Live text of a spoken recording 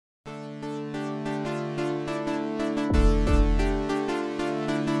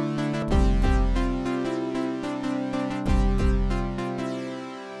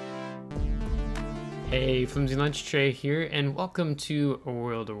Hey, FlimsyLunchTray here, and welcome to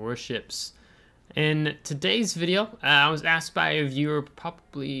World of Warships. In today's video, I was asked by a viewer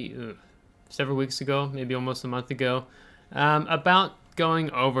probably several weeks ago, maybe almost a month ago, about going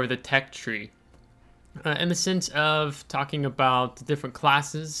over the tech tree. In the sense of talking about the different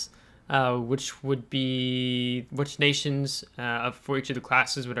classes, which nations for each of the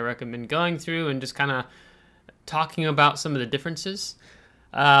classes would I recommend going through, and just kind of talking about some of the differences.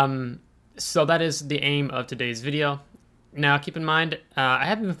 So that is the aim of today's video. Now, keep in mind, I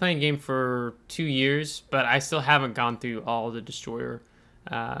haven't been playing the game for 2 years, but I still haven't gone through all the destroyer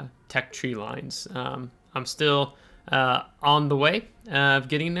tech tree lines. I'm still on the way of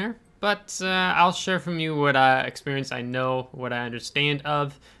getting there, but I'll share from you what experience I know, what I understand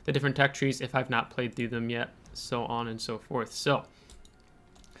of the different tech trees if I've not played through them yet, so on and so forth. So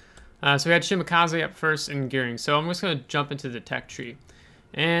we had Shimakaze up first in gearing, so I'm just going to jump into the tech tree.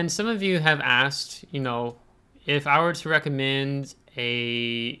 And some of you have asked, if I were to recommend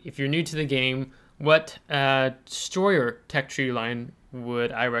if you're new to the game, what destroyer tech tree line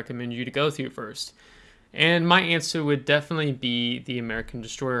would I recommend you to go through first? And my answer would definitely be the American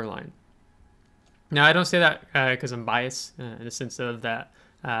destroyer line. Now, I don't say that because I'm biased in the sense of that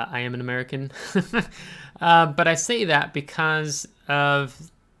I am an American, but I say that because of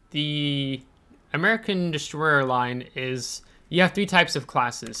the American destroyer line is... You have 3 types of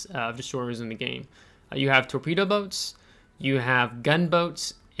classes of destroyers in the game. You have torpedo boats, you have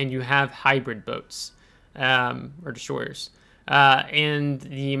gunboats, and you have hybrid boats, or destroyers. And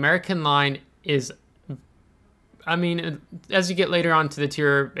the American line is, as you get later on to the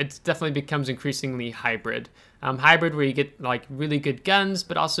tier, it definitely becomes increasingly hybrid. Hybrid where you get like really good guns,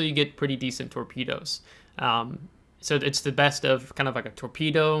 but also you get pretty decent torpedoes. So it's the best of kind of like a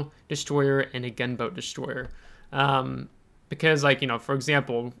torpedo destroyer and a gunboat destroyer. Because, for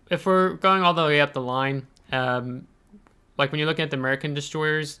example, if we're going all the way up the line, like when you're looking at the American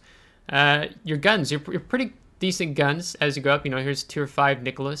destroyers, your guns, you're pretty decent guns as you go up. Here's Tier 5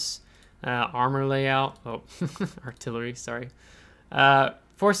 Nicholas, armor layout, artillery, sorry.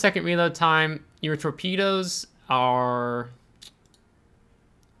 4-second reload time. Your torpedoes are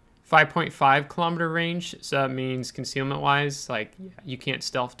 5.5 kilometer range, so that means concealment-wise, you can't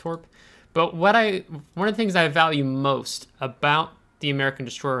stealth torp. But one of the things I value most about the American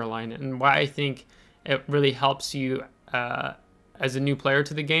destroyer line, and why I think it really helps you as a new player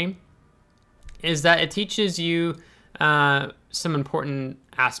to the game, is that it teaches you some important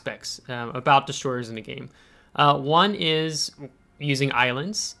aspects about destroyers in the game. One is using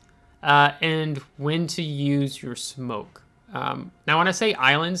islands and when to use your smoke. Now, when I say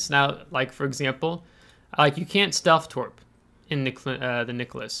islands, for example, you can't stealth torp in the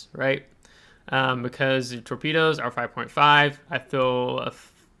Nicholas, right? Because the torpedoes are 5.5. I throw a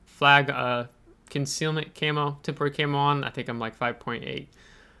flag concealment camo, temporary camo on. I think I'm like 5.8.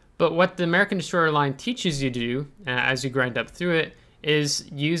 But what the American destroyer line teaches you to do as you grind up through it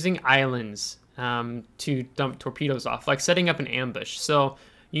is using islands to dump torpedoes off, like setting up an ambush. So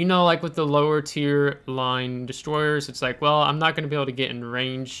with the lower tier line destroyers, it's like, well, I'm not going to be able to get in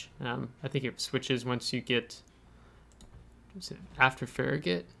range. I think it switches once you get after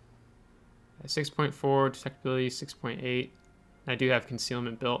Farragut. 6.4 detectability, 6.8. I do have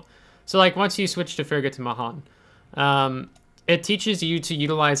concealment built. So once you switch to Farragut to Mahan, it teaches you to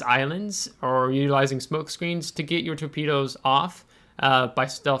utilize islands or utilizing smoke screens to get your torpedoes off by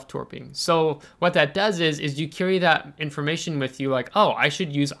stealth torping. So what that does is you carry that information with you, oh, I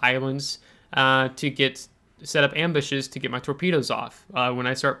should use islands to set up ambushes to get my torpedoes off when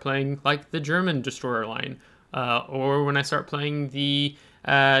I start playing the German destroyer line or when I start playing the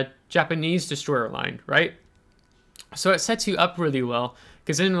Japanese destroyer line, right? So it sets you up really well,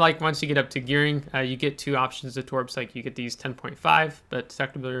 because then once you get up to gearing, you get 2 options of torps. You get these 10.5, but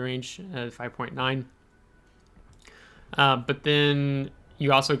detectability range 5.9. But then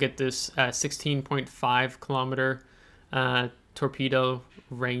you also get this 16.5 kilometer torpedo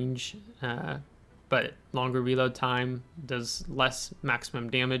range, but longer reload time, does less maximum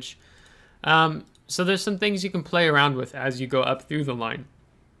damage. So there's some things you can play around with as you go up through the line.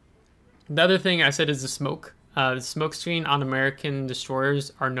 The other thing I said is the smoke. The smoke screen on American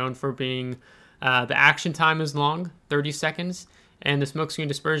destroyers are known for being, the action time is long, 30 seconds, and the smoke screen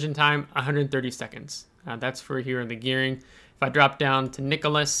dispersion time, 130 seconds. That's for here in the gearing. If I drop down to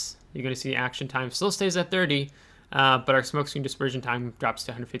Nicholas, you're going to see action time still stays at 30, but our smoke screen dispersion time drops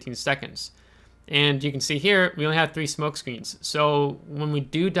to 115 seconds. And you can see here, we only have 3 smoke screens. So when we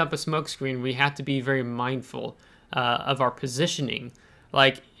do dump a smoke screen, we have to be very mindful of our positioning.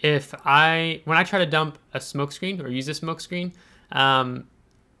 When I try to dump a smoke screen or use a smoke screen,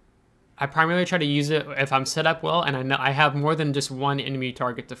 I I primarily try to use it if I'm set up well and I know I have more than just one enemy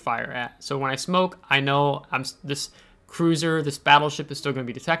target to fire at. So when I smoke, I know this cruiser, this battleship is still going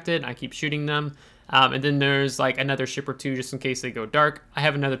to be detected, and I keep shooting them. And then there's like another ship or two just in case they go dark. I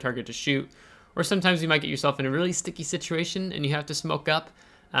have another target to shoot. Or sometimes you might get yourself in a really sticky situation and you have to smoke up.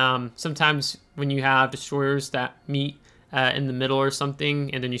 Sometimes when you have destroyers that meet in the middle or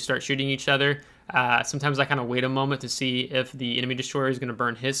something and then you start shooting each other, sometimes I kind of wait a moment to see if the enemy destroyer is going to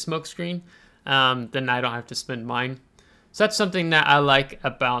burn his smoke screen. Then I don't have to spend mine. So that's something that I like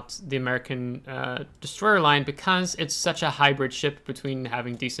about the American destroyer line, because it's such a hybrid ship between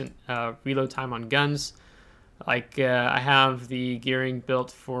having decent reload time on guns. Like I have the gearing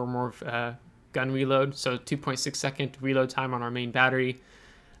built for more gun reload, so 2.6 second reload time on our main battery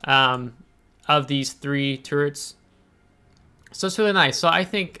of these 3 turrets. So it's really nice. So I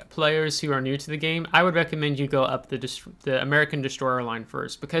think players who are new to the game, I would recommend you go up the American destroyer line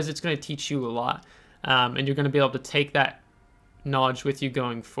first, because it's going to teach you a lot, and you're going to be able to take that knowledge with you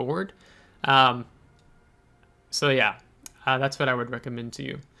going forward. So yeah, that's what I would recommend to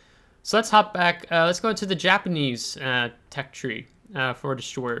you. So let's hop back. Let's go into the Japanese tech tree for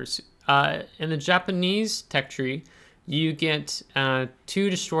destroyers. In the Japanese tech tree, you get 2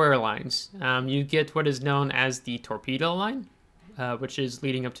 destroyer lines. You get what is known as the torpedo line, which is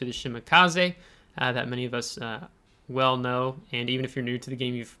leading up to the Shimakaze, that many of us well know, and even if you're new to the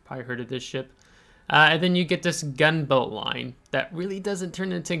game, you've probably heard of this ship. And then you get this gunboat line that really doesn't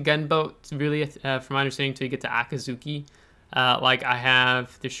turn into gunboat, really, from my understanding, until you get to Akazuki. Like I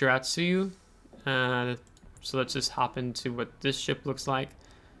have the Shiratsuyu. So let's just hop into what this ship looks like.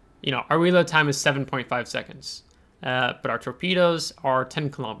 You know, our reload time is 7.5 seconds, but our torpedoes are 10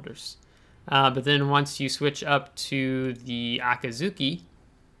 kilometers. But then once you switch up to the Akazuki,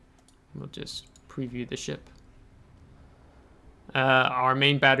 we'll just preview the ship. Our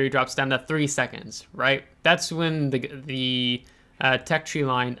main battery drops down to 3 seconds, right? That's when the tech tree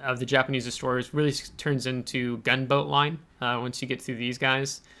line of the Japanese destroyers really turns into gunboat line once you get through these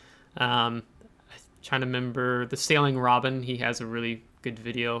guys. I'm trying to remember the Sailing Robin. He has a really good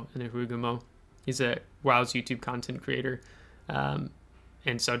video in Harugumo. He's a WoW's YouTube content creator.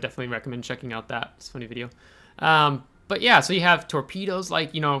 And so definitely recommend checking out that. It's a funny video. But yeah, so you have torpedoes,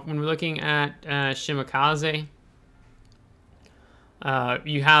 like, you know, when we're looking at Shimakaze,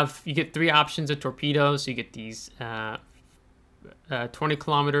 you get 3 options of torpedoes. You get these 20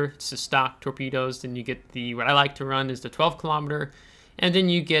 kilometer, it's the stock torpedoes. Then you get what I like to run is the 12 kilometer. And then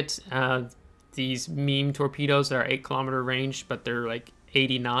you get these meme torpedoes that are 8 kilometer range, but they're like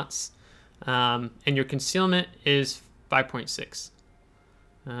 80 knots. And your concealment is 5.6.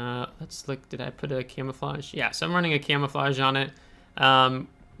 Let's look, did I put a camouflage? Yeah, so I'm running a camouflage on it.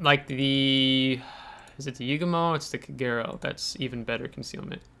 Like is it the Yugamo? It's the Kagero. That's even better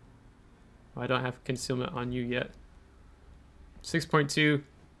concealment. Well, I don't have concealment on you yet. 6.2.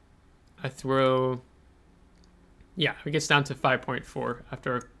 I throw, yeah, it gets down to 5.4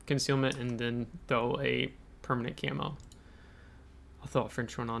 after concealment, and then throw a permanent camo. I'll throw a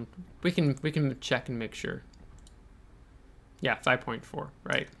French one on. We can check and make sure. Yeah, 5.4,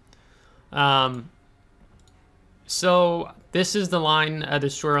 right? So this is the line,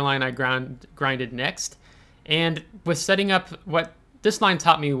 destroyer line I grinded next. And with setting up, what this line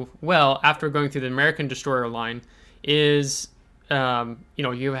taught me well after going through the American destroyer line is, you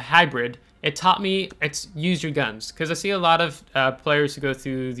know, you have a hybrid. It taught me, it's use your guns. Because I see a lot of players who go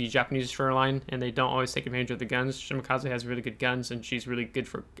through the Japanese destroyer line and they don't always take advantage of the guns. Shimakaze has really good guns and she's really good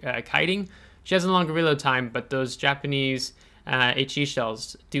for kiting. She has a longer reload time, but those Japanese HE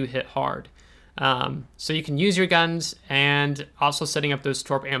shells do hit hard. So you can use your guns, and also setting up those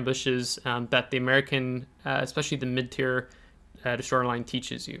torp ambushes that the American, especially the mid-tier destroyer line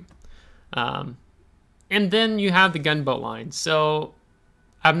teaches you. And then you have the gunboat line. So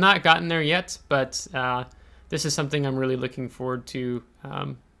I've not gotten there yet, but this is something I'm really looking forward to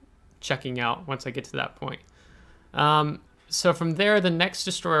checking out once I get to that point. So from there, the next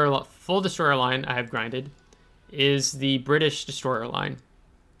full destroyer line I have grinded is the British destroyer line.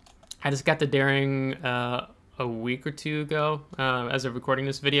 I just got the daring a week or 2 ago as of recording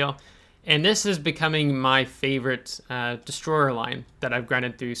this video. And this is becoming my favorite destroyer line that I've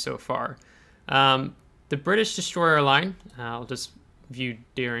grinded through so far. The British destroyer line, I'll just view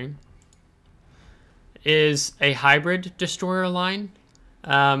daring, is a hybrid destroyer line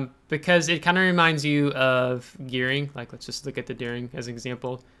because it kind of reminds you of gearing. Like, let's just look at the daring as an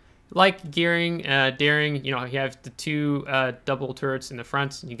example. Like gearing, daring, you know, you have the 2 double turrets in the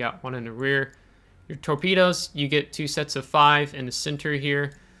front, and you got 1 in the rear. Your torpedoes, you get 2 sets of 5 in the center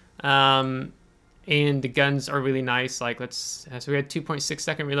here. And And the guns are really nice. Like so we had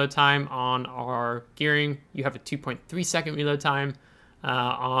 2.6-second reload time on our gearing. You have a 2.3-second reload time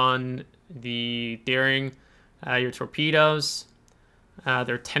on the daring. Your torpedoes,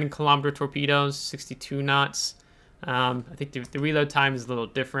 they're 10-kilometer torpedoes, 62 knots. I think the reload time is a little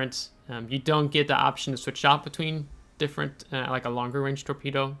different. You don't get the option to switch out between different, like a longer range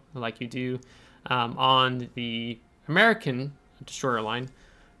torpedo, like you do on the American destroyer line.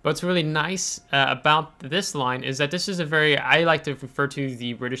 But what's really nice about this line is that this is I like to refer to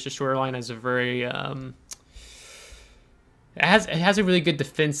the British destroyer line as a very, it has a really good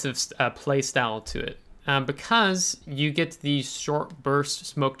defensive play style to it because you get these short burst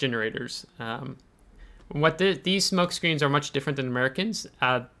smoke generators. These smoke screens are much different than Americans.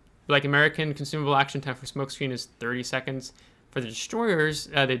 Like American consumable action time for smoke screen is 30 seconds. For the destroyers,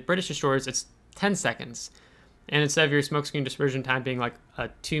 the British destroyers, it's 10 seconds. And instead of your smokescreen dispersion time being like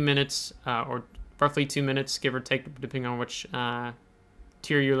 2 minutes or roughly 2 minutes, give or take, depending on which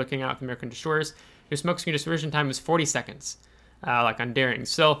tier you're looking at with American destroyers, your smokescreen dispersion time is 40 seconds, like on daring.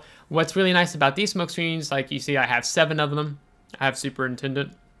 So what's really nice about these smokescreens, like you see, I have 7 of them. I have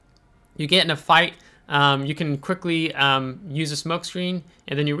Superintendent. You get in a fight, you can quickly use a smokescreen,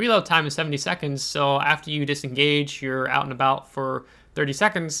 and then your reload time is 70 seconds. So after you disengage, you're out and about for 30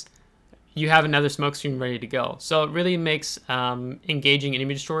 seconds. You have another smokescreen ready to go. So it really makes engaging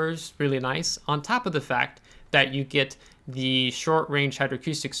enemy destroyers really nice, on top of the fact that you get the short-range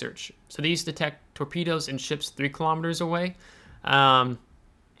hydroacoustic search. So these detect torpedoes in ships 3 kilometers away. And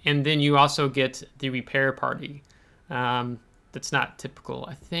then you also get the repair party. That's not typical.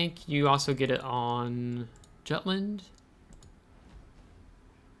 I think you also get it on Jutland,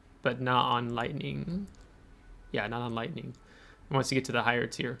 but not on Lightning. Yeah, not on Lightning, once you get to the higher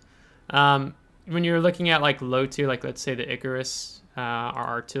tier. When you're looking at like low tier, like let's say the Icarus, our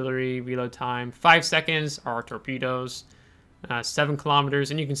artillery reload time, 5 seconds, our torpedoes, 7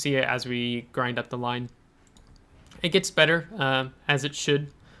 kilometers, and you can see it as we grind up the line. It gets better, as it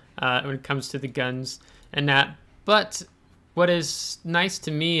should, when it comes to the guns and that. But what is nice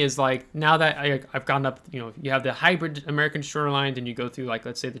to me is like now that I've gone up, you have the hybrid American destroyer line, and you go through like,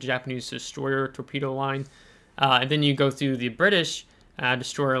 let's say the Japanese destroyer torpedo line, and then you go through the British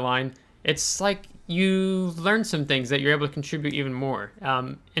destroyer line. It's like you learn some things that you're able to contribute even more.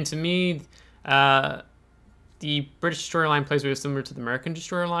 And to me, the British destroyer line plays very similar to the American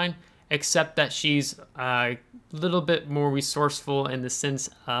destroyer line, except that she's a little bit more resourceful in the sense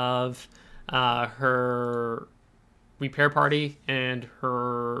of her repair party and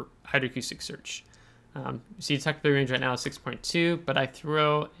her hydroacoustic search. See, detectability range right now is 6.2, but I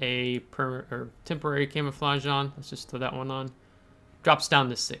throw a temporary camouflage on. Let's just throw that one on. Drops down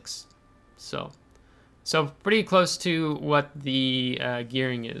to 6. So pretty close to what the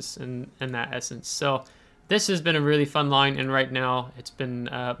gearing is in that essence. So this has been a really fun line, and right now it's been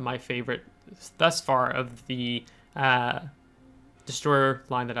my favorite thus far of the destroyer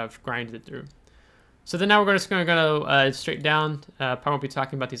line that I've grinded through. So then now we're just going to go straight down. Probably won't be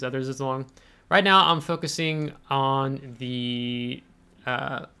talking about these others as long. Right now I'm focusing on the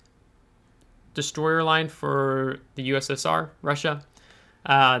destroyer line for the USSR, Russia.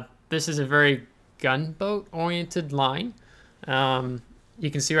 This is a very gunboat-oriented line.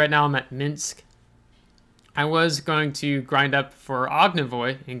 You can see right now I'm at Minsk. I was going to grind up for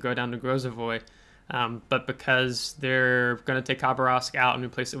Ognavoy and go down to Grozovoy, but because they're going to take Khabarovsk out and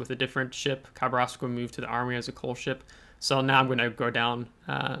replace it with a different ship, Khabarovsk will move to the army as a coal ship. So now I'm going to go down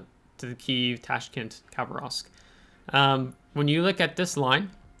to the Kyiv, Tashkent, Khabarovsk. When you look at this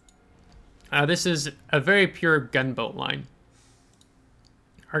line, this is a very pure gunboat line.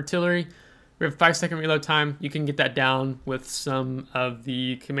 Artillery, we have 5-second reload time. You can get that down with some of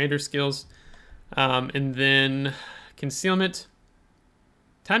the commander skills. And then concealment,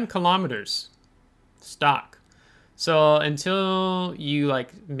 10 kilometers stock. So until you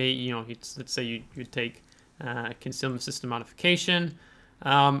let's say you take concealment system modification,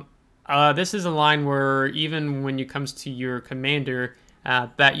 this is a line where even when it comes to your commander,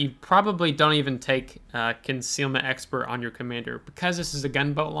 that you probably don't even take concealment expert on your commander, because this is a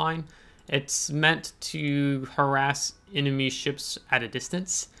gunboat line. It's meant to harass enemy ships at a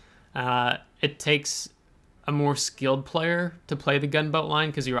distance. It takes a more skilled player to play the gunboat line,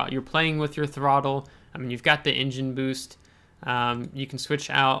 because you're playing with your throttle. I mean, you've got the engine boost. You can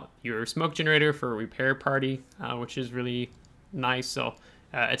switch out your smoke generator for a repair party, which is really nice. So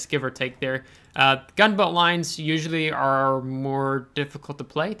it's give or take there. Gunboat lines usually are more difficult to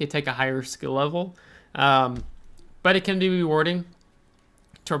play. They take a higher skill level, but it can be rewarding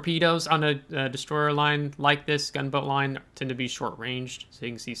Torpedoes on a destroyer line like this, gunboat line, tend to be short-ranged. So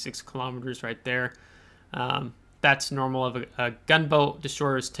you can see 6 kilometers right there. That's normal of a gunboat.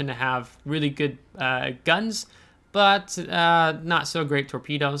 Destroyers tend to have really good guns, but not so great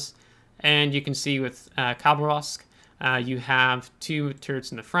torpedoes. And you can see with Khabarovsk, you have 2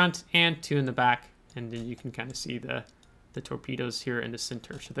 turrets in the front and 2 in the back. And then you can kind of see the torpedoes here in the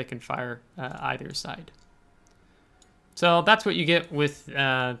center, so they can fire either side. So that's what you get with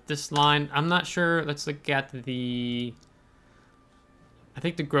this line. I'm not sure. Let's look at I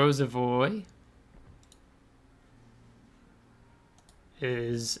think the Grozovoy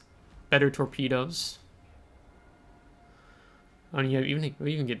is better torpedoes. Oh, you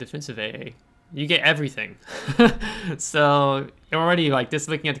even get defensive AA. You get everything. So already, like, just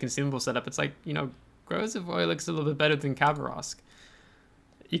looking at the consumable setup, it's like, you know, Grozovoy looks a little bit better than Khabarovsk.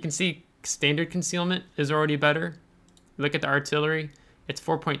 You can see standard concealment is already better. Look at the artillery. It's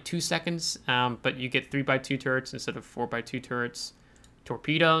 4.2 seconds, but you get 3x2 turrets instead of 4x2 turrets.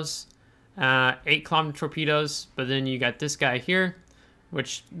 Torpedoes, 8-kilometer torpedoes, but then you got this guy here,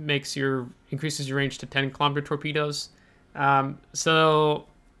 which increases your range to 10-kilometer torpedoes. So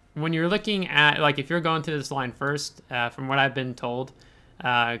when you're looking at, like, if you're going to this line first, from what I've been told,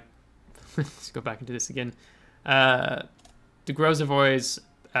 let's go back into this again. The Grozovoy is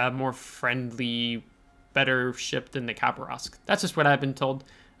more friendly, better ship than the Khabarovsk. That's just what I've been told,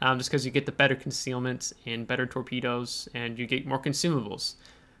 just because you get the better concealment and better torpedoes, and you get more consumables.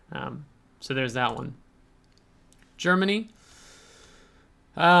 So there's that one. Germany.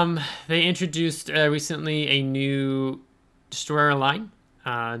 They introduced recently a new destroyer line,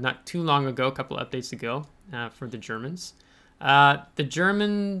 not too long ago, a couple updates ago, for the Germans. The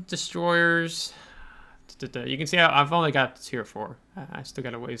German destroyers, you can see I've only got tier 4. I still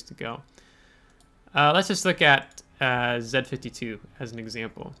got a ways to go. Let's just look at Z52 as an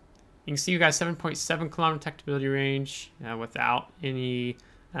example. You can see you got 7.7 kilometer tactical range without any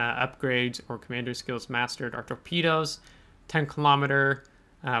upgrades or commander skills mastered. Our torpedoes, 10 kilometer.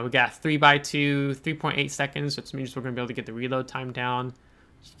 We got 3x2, 3.8 seconds, which means we're going to be able to get the reload time down.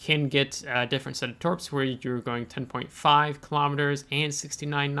 You can get a different set of torps where you're going 10.5 kilometers and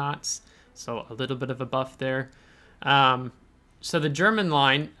 69 knots. So a little bit of a buff there. So the German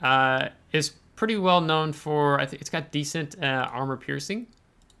line is pretty well known for, I think it's got decent armor piercing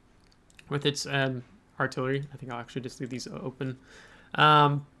with its artillery. I think I'll actually just leave these open.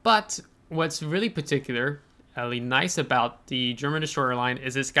 But what's really particularly nice about the German destroyer line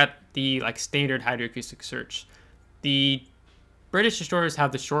is it's got the, like, standard hydroacoustic search. The British destroyers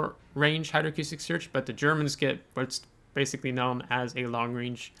have the short range hydroacoustic search, but the Germans get what's basically known as a long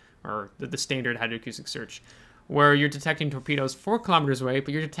range, or the standard hydroacoustic search, where you're detecting torpedoes 4 kilometers away,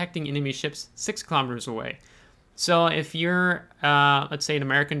 but you're detecting enemy ships 6 kilometers away. So if you're, let's say, an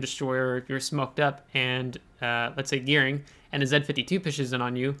American destroyer, you're smoked up, and let's say Gearing, and a Z-52 pushes in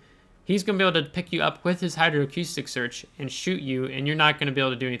on you, he's going to be able to pick you up with his hydroacoustic search and shoot you, and you're not going to be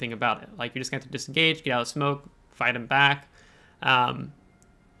able to do anything about it. Like, you're just going to have to disengage, get out of smoke, fight him back,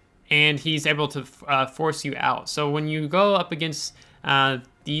 and he's able to force you out. So when you go up against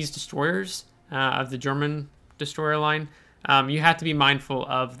these destroyers of the German destroyer line, you have to be mindful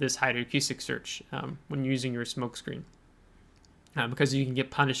of this hydroacoustic search when using your smoke screen, because you can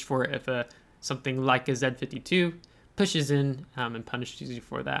get punished for it if something like a Z-52 pushes in and punishes you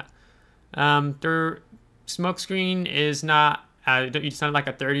for that. Their smoke screen is not, it's not like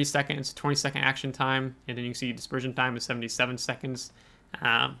a 30-second, it's a 20-second action time, and then you can see dispersion time is 77 seconds,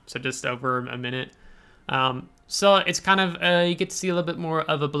 so just over a minute. So it's kind of, you get to see a little bit more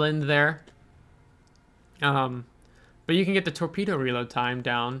of a blend there. But you can get the torpedo reload time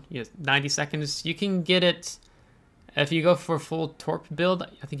down, 90 seconds. You can get it, if you go for a full torp build,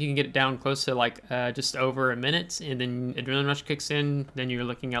 I think you can get it down close to like just over a minute, and then adrenaline rush kicks in, then you're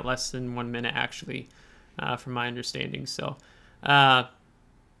looking at less than 1 minute actually, from my understanding. So,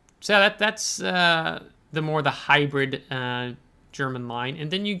 that's the hybrid German line,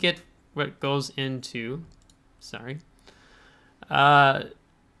 and then you get what goes into,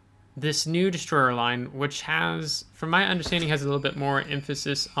 this new destroyer line, which has, from my understanding, has a little bit more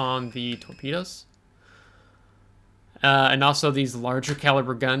emphasis on the torpedoes. And also these larger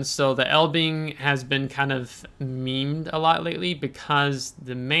caliber guns. So the Elbing has been kind of memed a lot lately because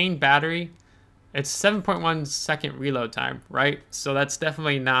the main battery, it's 7.1 second reload time, right? So that's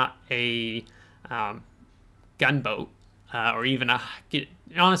definitely not a gunboat, or even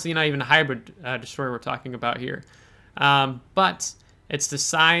honestly, not even a hybrid destroyer we're talking about here. But it's the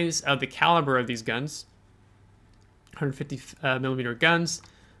size of the caliber of these guns, 150 millimeter guns.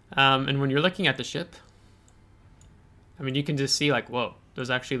 And when you're looking at the ship, I mean, you can just see like, whoa, those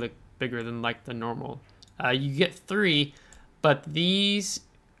actually look bigger than like the normal. You get 3, but these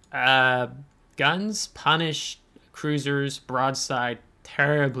guns punish cruisers broadside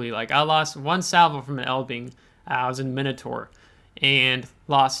terribly. Like I lost 1 salvo from an Elbing. I was in Minotaur and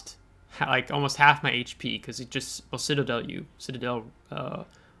lost like almost half my HP because it just will Citadel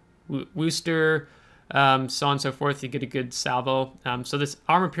Wooster, so on and so forth. You get a good salvo. So this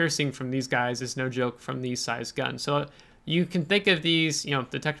armor piercing from these guys is no joke from these size guns. So you can think of these, you know,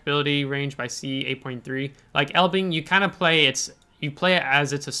 detectability range by C 8.3. Like Elbing, you kind of play it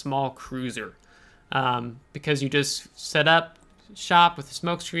as it's a small cruiser, because you just set up shop with a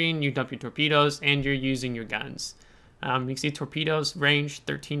smoke screen, you dump your torpedoes, and you're using your guns. You can see torpedoes range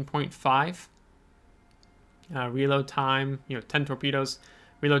 13.5. Reload time, 10 torpedoes.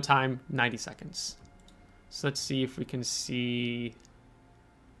 Reload time 90 seconds. So let's see if we can see.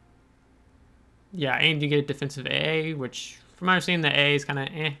 Yeah, aim to get a defensive AA, which from my understanding the AA is kind of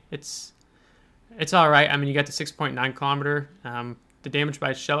it's all right. I mean, you got the 6.9 kilometer. The damage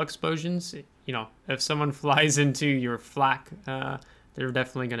by shell explosions, if someone flies into your flak, they're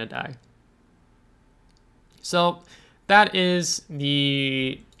definitely gonna die. So that is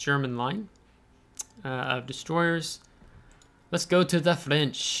the German line of destroyers. Let's go to the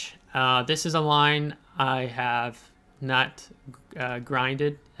French. This is a line I have not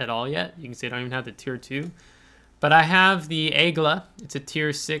grinded at all yet. You can see I don't even have the tier 2. But I have the Aigle. It's a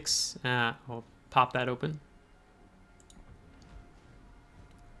tier 6. I'll pop that open.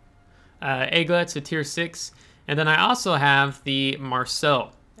 Aigle, it's a tier 6. And then I also have the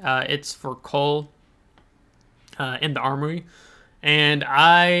Marceau. It's for coal in the armory. And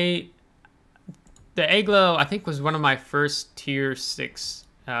the Aigle, I think, was one of my first tier 6,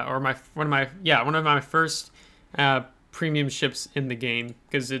 or one of my first premium ships in the game,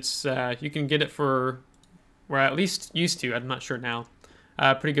 because it's you can get it for, or at least used to, I'm not sure now,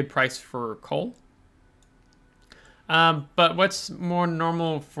 pretty good price for coal. But what's more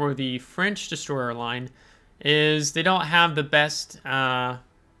normal for the French destroyer line is they don't have the best,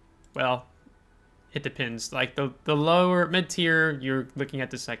 well, it depends. Like the lower mid-tier, you're looking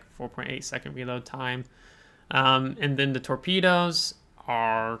at this like 4.8 second reload time. And then the torpedoes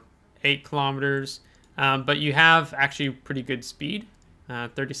are 8 kilometers. But you have actually pretty good speed,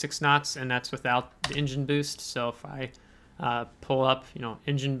 36 knots, and that's without the engine boost. So if I pull up,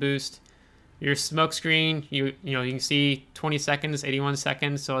 engine boost, your smoke screen, you can see 20 seconds, 81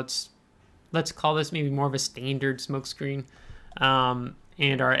 seconds. So let's call this maybe more of a standard smoke screen.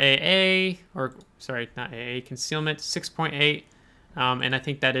 And our AA, or sorry, not AA, concealment 6.8, and I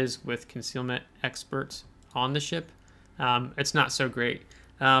think that is with concealment experts on the ship. It's not so great.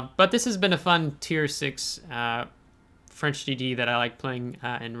 But this has been a fun tier 6 French DD that I like playing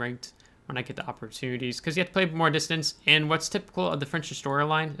in ranked when I get the opportunities, because you have to play more distance. And what's typical of the French destroyer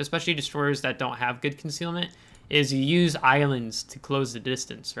line, especially destroyers that don't have good concealment, is you use islands to close the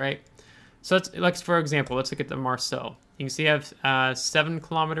distance, right? So for example, let's look at the Marceau. You can see I have 7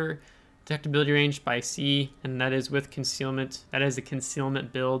 kilometer detectability range by sea, and that is with concealment. That is a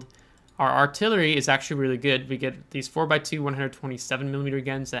concealment build. Our artillery is actually really good. We get these 4x2 127 millimeter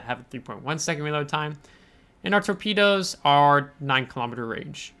guns that have a 3.1 second reload time. And our torpedoes are 9 kilometer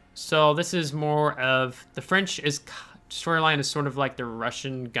range. So this is more of, the French destroyer line is sort of like the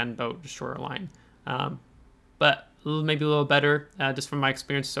Russian gunboat destroyer line. But maybe a little better, just from my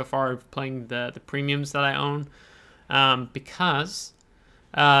experience so far of playing the premiums that I own. Because,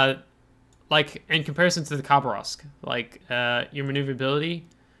 like, in comparison to the Khabarovsk, like, your maneuverability,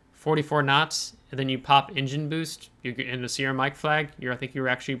 44 knots, and then you pop engine boost, you're in the Sierra Mike flag, I think you're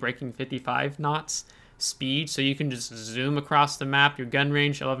actually breaking 55 knots speed, so you can just zoom across the map. Your gun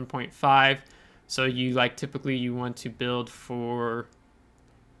range, 11.5, so you, like, typically you want to build for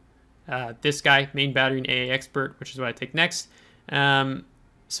this guy, main battery and AA expert, which is what I take next.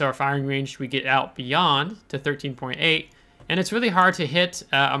 So our firing range, we get out beyond to 13.8, and it's really hard to hit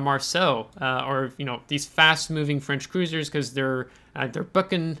a Marceau or these fast-moving French cruisers, because they're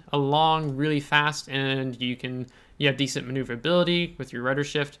booking along really fast, and you have decent maneuverability with your rudder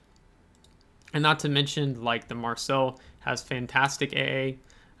shift, and not to mention like the Marceau has fantastic AA,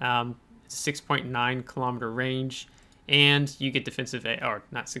 6.9 kilometer range, and you get defensive AA, or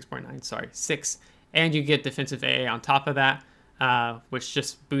not 6.9, sorry, 6, and you get defensive AA on top of that. Which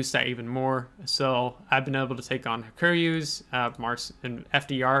just boosts that even more. So I've been able to take on Hakuryus, and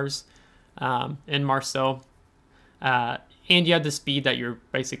FDRs in Marceau. And you have the speed that you're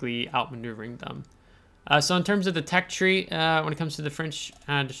basically outmaneuvering them. So in terms of the tech tree, when it comes to the French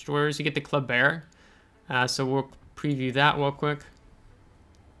destroyers, you get the Kleber. So we'll preview that real quick.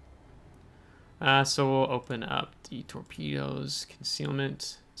 So we'll open up the torpedoes,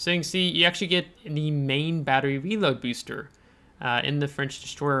 concealment. So you can see you actually get the main battery reload booster in the French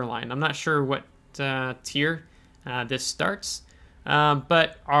destroyer line. I'm not sure what tier this starts,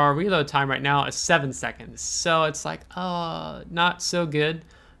 but our reload time right now is 7 seconds. So it's like, oh, not so good,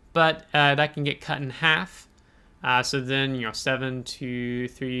 but that can get cut in half. So then, 7 to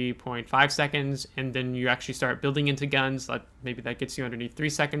 3.5 seconds, and then you actually start building into guns. Like maybe that gets you underneath 3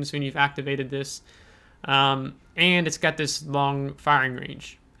 seconds when you've activated this. And it's got this long firing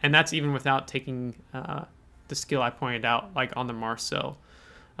range, and that's even without taking the skill I pointed out, like on the Marceau.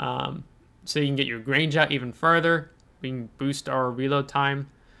 So you can get your range out even further. We can boost our reload time.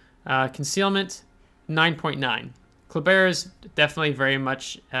 Concealment, 9.9. Kleber is definitely very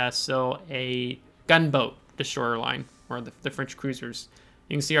much so a gunboat destroyer line, or the French cruisers.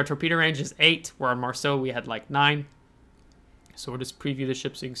 You can see our torpedo range is 8, where on Marceau we had like 9. So we'll just preview the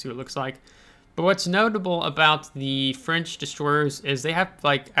ship so you can see what it looks like. But what's notable about the French destroyers is they have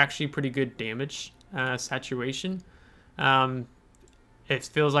like actually pretty good damage saturation. It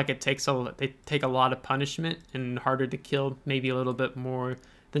feels like they take a lot of punishment and harder to kill, maybe a little bit more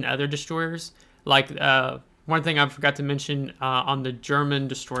than other destroyers. Like one thing I forgot to mention on the German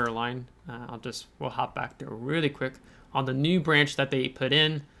destroyer line, we'll hop back there really quick. On the new branch that they put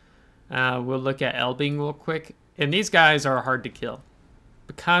in, we'll look at Elbing real quick. And these guys are hard to kill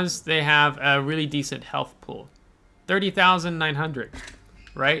because they have a really decent health pool. 30,900,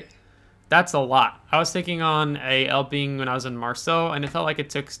 right? That's a lot. I was taking on a Elbing when I was in Marceau, and it felt like it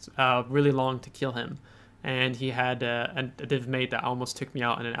took really long to kill him. And he had a div mate that almost took me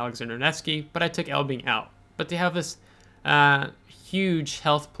out in an Alexander Nevsky, but I took Elbing out. But they have this huge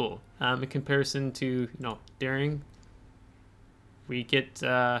health pool in comparison to, Daring. We get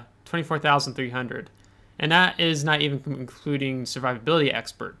 24,300. And that is not even including survivability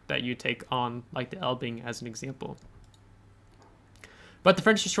expert that you take on, like the Elbing as an example. But the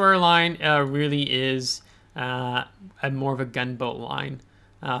French destroyer line really is more of a gunboat line.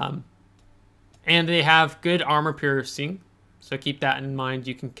 And they have good armor piercing, so keep that in mind.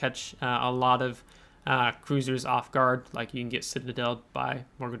 You can catch a lot of cruisers off guard, like you can get citadeled by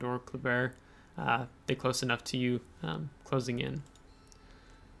Morgador, Kleber. They're close enough to you closing in.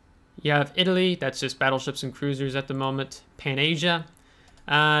 You have Italy, that's just battleships and cruisers at the moment. Pan-Asia.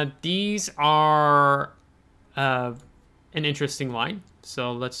 These are an interesting line.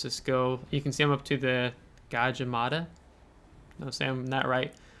 So let's just go. You can see I'm up to the Gajimata. No, say I'm not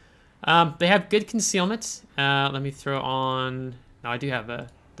right. They have good concealment. Let me throw on. No, I do have the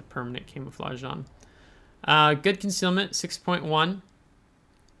permanent camouflage on. Good concealment, 6.1.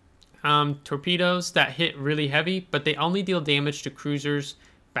 Torpedoes that hit really heavy, but they only deal damage to cruisers,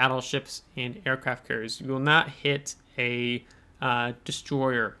 battleships, and aircraft carriers. You will not hit a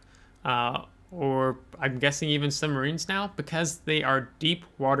destroyer. Or I'm guessing even submarines now, because they are deep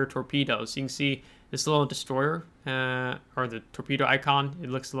water torpedoes. You can see this little destroyer, or the torpedo icon, it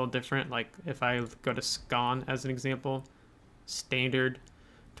looks a little different. Like if I go to Scon as an example, standard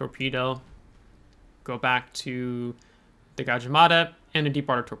torpedo, go back to the Gajimata and a deep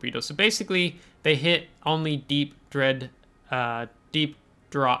water torpedo. So basically they hit only deep draught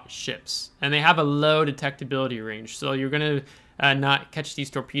ships, and they have a low detectability range. So you're going to not catch these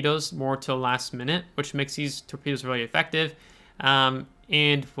torpedoes more till last minute, which makes these torpedoes really effective, and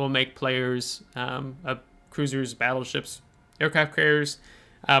will make players, cruisers, battleships, aircraft carriers,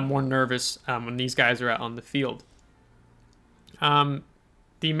 more nervous when these guys are out on the field.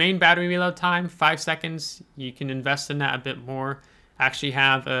 The main battery reload time, 5 seconds. You can invest in that a bit more. I actually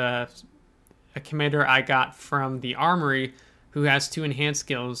have a commander I got from the Armory who has 2 enhanced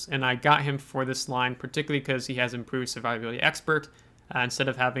skills, and I got him for this line particularly because he has improved survivability expert. Instead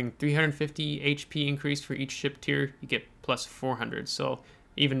of having 350 HP increase for each ship tier, you get plus 400, so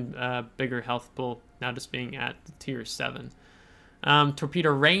even bigger health pool, now just being at the tier 7.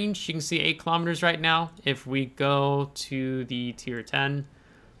 Torpedo range, you can see 8 kilometers right now. If we go to the tier 10,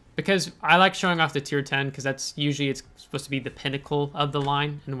 because I like showing off the tier 10 because that's usually it's supposed to be the pinnacle of the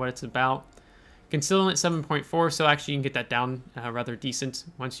line and what it's about. Concealment 7.4, so actually you can get that down rather decent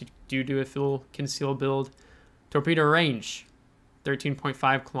once you do a full conceal build. Torpedo range,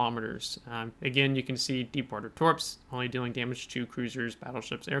 13.5 kilometers. Again, you can see deep water torps, only dealing damage to cruisers,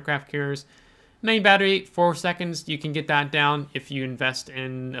 battleships, aircraft carriers. Main battery, 4 seconds. You can get that down if you invest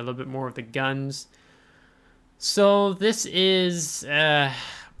in a little bit more of the guns. So this is...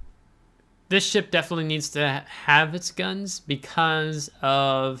 this ship definitely needs to have its guns because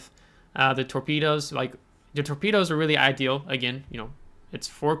of... the torpedoes. Like the torpedoes are really ideal. Again, it's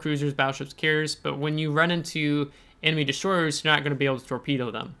for cruisers, battleships, carriers, but when you run into enemy destroyers, you're not going to be able to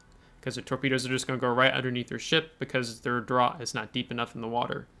torpedo them because the torpedoes are just going to go right underneath your ship because their draught is not deep enough in the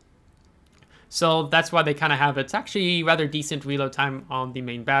water. So that's why they kind of have, it's actually rather decent reload time on the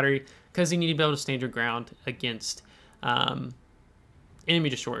main battery, because you need to be able to stand your ground against enemy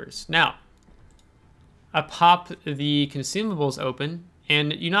destroyers. Now, I pop the consumables open,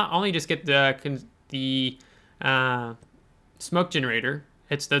 and you not only just get the smoke generator,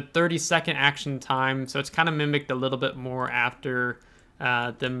 it's the 30-second action time, so it's kind of mimicked a little bit more after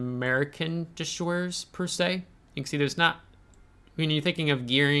the American destroyers, per se. You can see there's not, when you're thinking of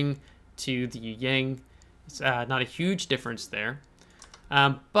gearing to the Yang, it's not a huge difference there.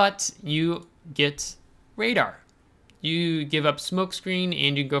 But you get radar. You give up smoke screen,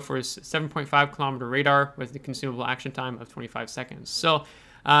 and you go for a 7.5 kilometer radar with the consumable action time of 25 seconds. So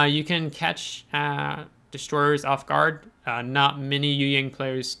you can catch destroyers off guard. Not many Yu Yang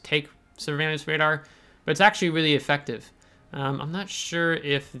players take surveillance radar, but it's actually really effective. I'm not sure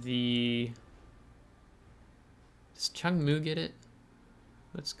if the... Does Chung Mu get it?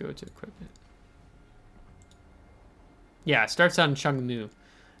 Let's go to equipment. Yeah, it starts on Chung Mu.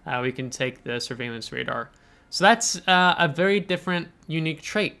 We can take the surveillance radar. So that's a very different, unique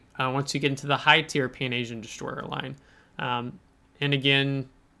trait once you get into the high-tier Pan-Asian destroyer line. And again,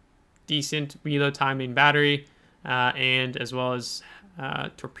 decent reload time in battery, and as well as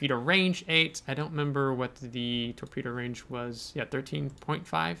torpedo range 8. I don't remember what the torpedo range was. Yeah,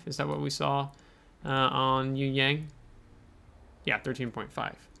 13.5. Is that what we saw on Yu Yang? Yeah,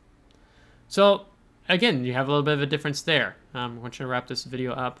 13.5. So again, you have a little bit of a difference there. I want you to wrap this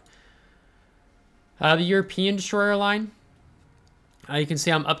video up. The European destroyer line, you can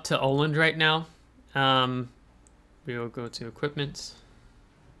see I'm up to Oland right now. We'll go to equipment,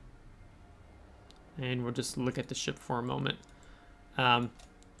 and we'll just look at the ship for a moment.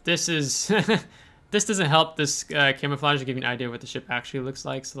 This is this doesn't help this camouflage to give you an idea of what the ship actually looks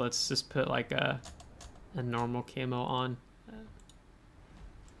like. So let's just put like a normal camo on.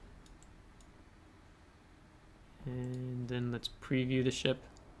 And then let's preview the ship.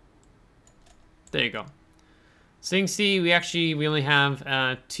 There you go. So you can see we only have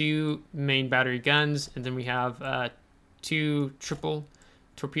 2 main battery guns, and then we have 2 triple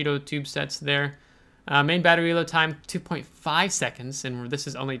torpedo tube sets there. Main battery reload time 2.5 seconds, and this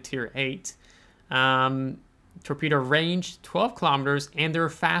is only tier 8. Torpedo range 12 kilometers, and they're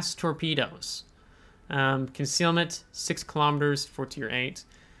fast torpedoes. Concealment 6 kilometers for tier 8.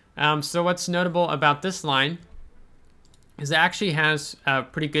 So what's notable about this line is it actually has a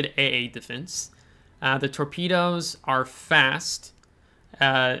pretty good AA defense. The torpedoes are fast,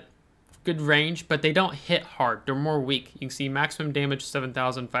 good range, but they don't hit hard. They're more weak. You can see maximum damage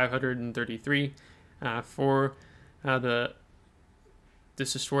 7,533 for this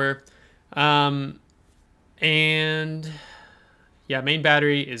destroyer. And yeah, main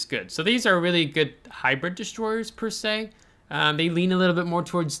battery is good. So these are really good hybrid destroyers per se. They lean a little bit more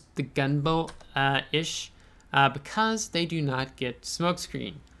towards the gunboat-ish. Because they do not get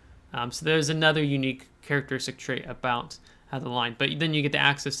smokescreen. So there's another unique characteristic trait about the line. But then you get the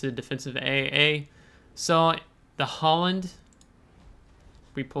access to the defensive AA. So the Holland,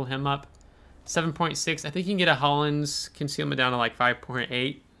 we pull him up, 7.6. I think you can get a Holland's concealment down to like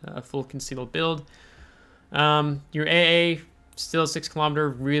 5.8, full concealed build. Your AA, still 6 kilometer,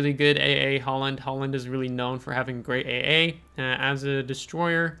 really good AA Holland. Holland is really known for having great AA as a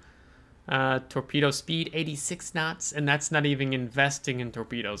destroyer. Torpedo speed 86 knots, and that's not even investing in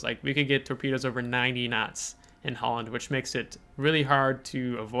torpedoes. Like, we could get torpedoes over 90 knots in Holland, which makes it really hard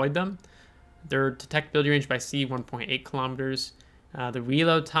to avoid them. Their detectability range by sea 1.8 kilometers. The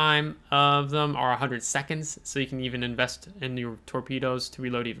reload time of them are 100 seconds, so you can even invest in your torpedoes to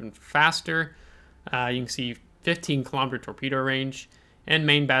reload even faster. You can see 15 kilometer torpedo range, and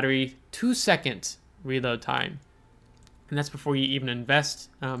main battery 2-second reload time, and that's before you even invest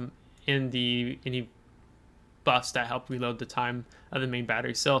in any buffs that help reload the time of the main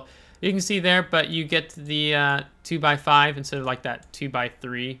battery. So you can see there, but you get the 2x5 instead of like that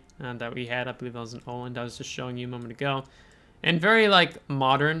 2x3 that we had. I believe that was an Oland I was just showing you a moment ago. And very like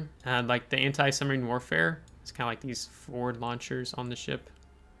modern, like the anti-submarine warfare. It's kind of like these forward launchers on the ship.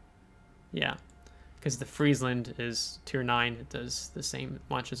 Yeah, because the Friesland is tier 9. It does the same,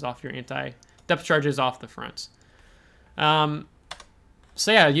 launches off your anti-depth charges off the fronts. So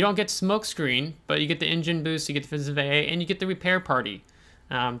yeah, you don't get smokescreen, but you get the engine boost, you get defensive AA, and you get the repair party.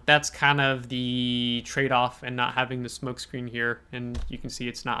 That's kind of the trade-off in not having the smokescreen here, and you can see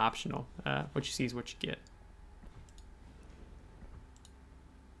it's not optional. What you see is what you get.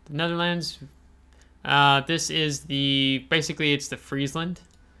 The Netherlands, this is basically it's the Friesland,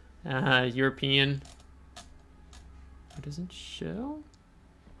 European. It doesn't show.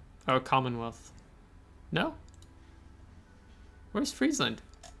 Oh, Commonwealth. No? Where's Friesland?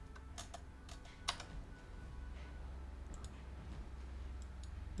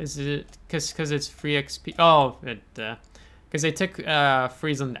 Is it because it's free XP? Oh, it because they took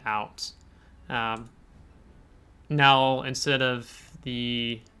Friesland out. Now instead of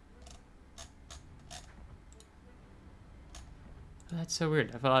the that's so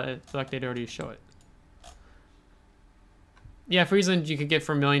weird. I feel like they'd already show it. Yeah, Friesland you could get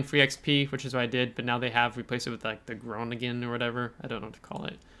for 1 million free XP, which is what I did, but now they have replaced it with like the Groningen or whatever. I don't know what to call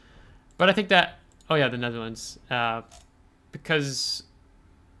it. But I think that, oh yeah, the Netherlands. Because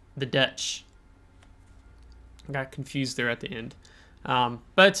the Dutch. I got confused there at the end.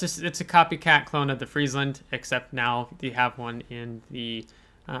 But it's a copycat clone of the Friesland, except now they have one in the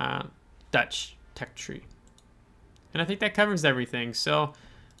Dutch tech tree. And I think that covers everything. So,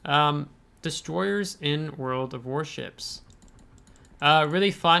 destroyers in World of Warships.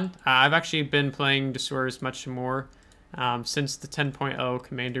 Really fun. I've actually been playing destroyers much more since the 10.0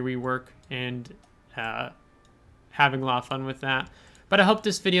 commander rework, and having a lot of fun with that. But I hope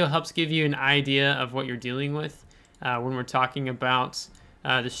this video helps give you an idea of what you're dealing with when we're talking about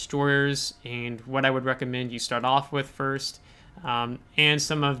destroyers and what I would recommend you start off with first, and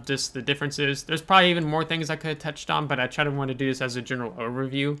some of just the differences. There's probably even more things I could have touched on, but I try to want to do this as a general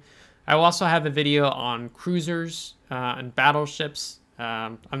overview. I will also have a video on cruisers and battleships.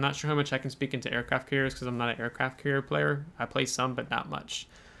 I'm not sure how much I can speak into aircraft carriers because I'm not an aircraft carrier player. I play some, but not much.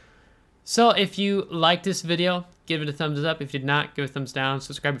 So if you like this video, give it a thumbs up. If you did not, give it a thumbs down.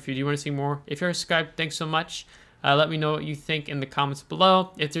 Subscribe if you do want to see more. If you're subscribed, thanks so much. Let me know what you think in the comments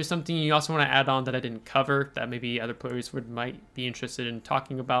below. If there's something you also want to add on that I didn't cover that maybe other players might be interested in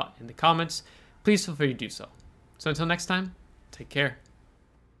talking about in the comments, please feel free to do so. So until next time, take care.